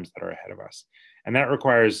the times that are ahead of us. And that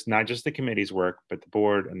requires not just the committee's work, but the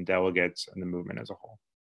board and delegates and the movement as a whole.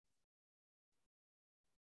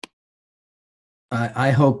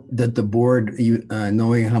 I hope that the board,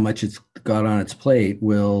 knowing how much it's got on its plate,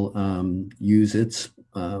 will use its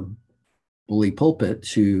bully pulpit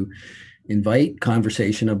to invite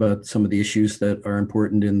conversation about some of the issues that are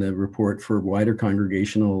important in the report for wider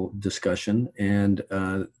congregational discussion. And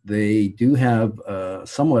they do have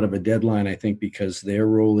somewhat of a deadline, I think, because their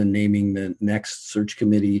role in naming the next search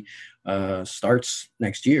committee starts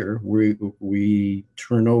next year. We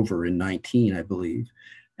turn over in 19, I believe,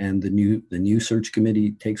 and the new search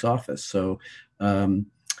committee takes office. So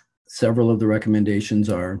several of the recommendations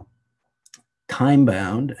are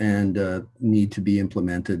time-bound and need to be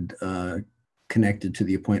implemented connected to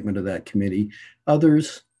the appointment of that committee.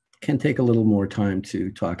 Others can take a little more time to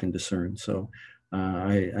talk and discern. So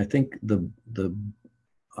I think the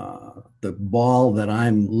ball that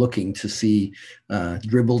I'm looking to see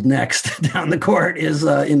dribbled next down the court is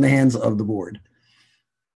in the hands of the board.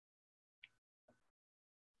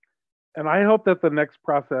 And I hope that the next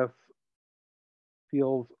process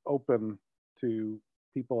feels open to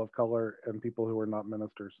people of color and people who are not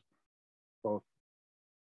ministers, both.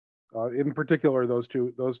 In particular, those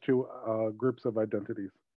two groups of identities,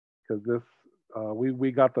 because this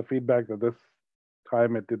we got the feedback that this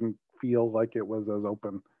time it didn't feel like it was as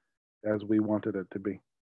open as we wanted it to be.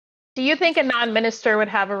 Do you think a non-minister would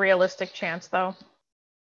have a realistic chance, though?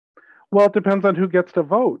 Well, it depends on who gets to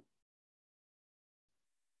vote.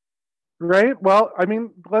 Right. Well, I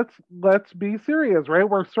mean, let's be serious, right?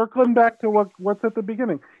 We're circling back to what's at the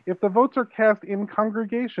beginning. If the votes are cast in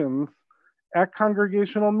congregations, at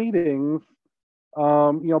congregational meetings,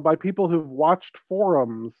 by people who've watched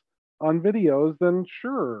forums on videos, then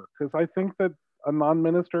sure, because I think that a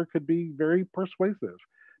non-minister could be very persuasive.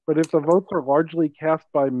 But if the votes are largely cast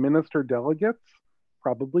by minister delegates,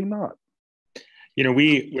 probably not. When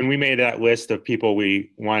we made that list of people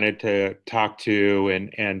we wanted to talk to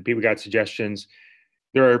and people got suggestions,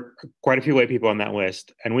 there are quite a few white people on that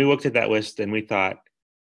list. And we looked at that list and we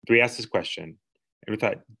asked this question, and we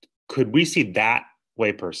thought, could we see that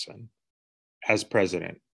white person as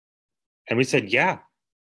president? And we said, yeah.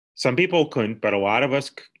 Some people couldn't, but a lot of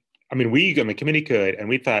us, we on the committee could. And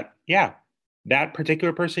we thought, yeah, that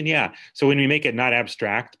particular person, yeah. So when we make it not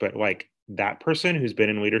abstract, but like, that person who's been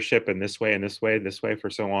in leadership in this way and this way, this way for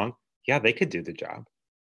so long, yeah, they could do the job.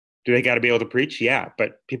 Do they got to be able to preach? Yeah,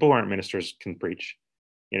 but people who aren't ministers can preach.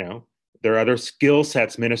 There are other skill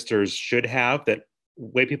sets ministers should have that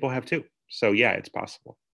white people have too. So yeah, it's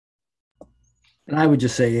possible. And I would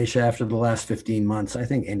just say, Aisha, after the last 15 months, I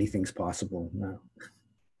think anything's possible now.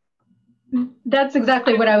 That's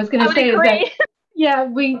exactly what I was going to say. Is that, yeah,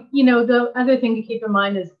 the other thing to keep in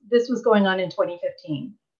mind is this was going on in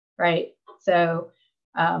 2015, right? So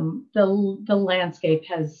the landscape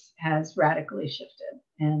has radically shifted,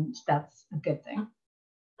 and that's a good thing.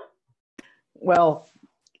 Well,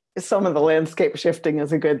 some of the landscape shifting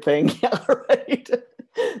is a good thing. Yeah, right.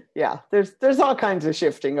 Yeah, there's all kinds of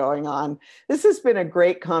shifting going on. This has been a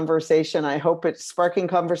great conversation. I hope it's sparking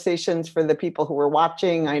conversations for the people who are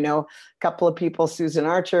watching. I know a couple of people, Susan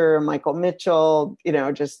Archer, Michael Mitchell,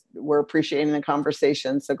 just we're appreciating the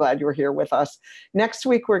conversation. So glad you were here with us. Next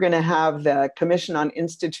week, we're going to have the Commission on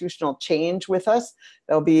Institutional Change with us.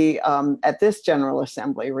 They'll be at this General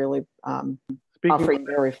Assembly, really offering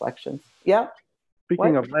their reflections. Yeah.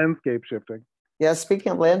 Speaking of landscape shifting. Yeah,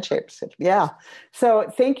 speaking of landscapes, yeah.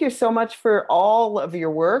 So thank you so much for all of your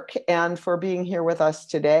work and for being here with us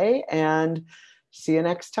today, and see you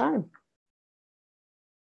next time.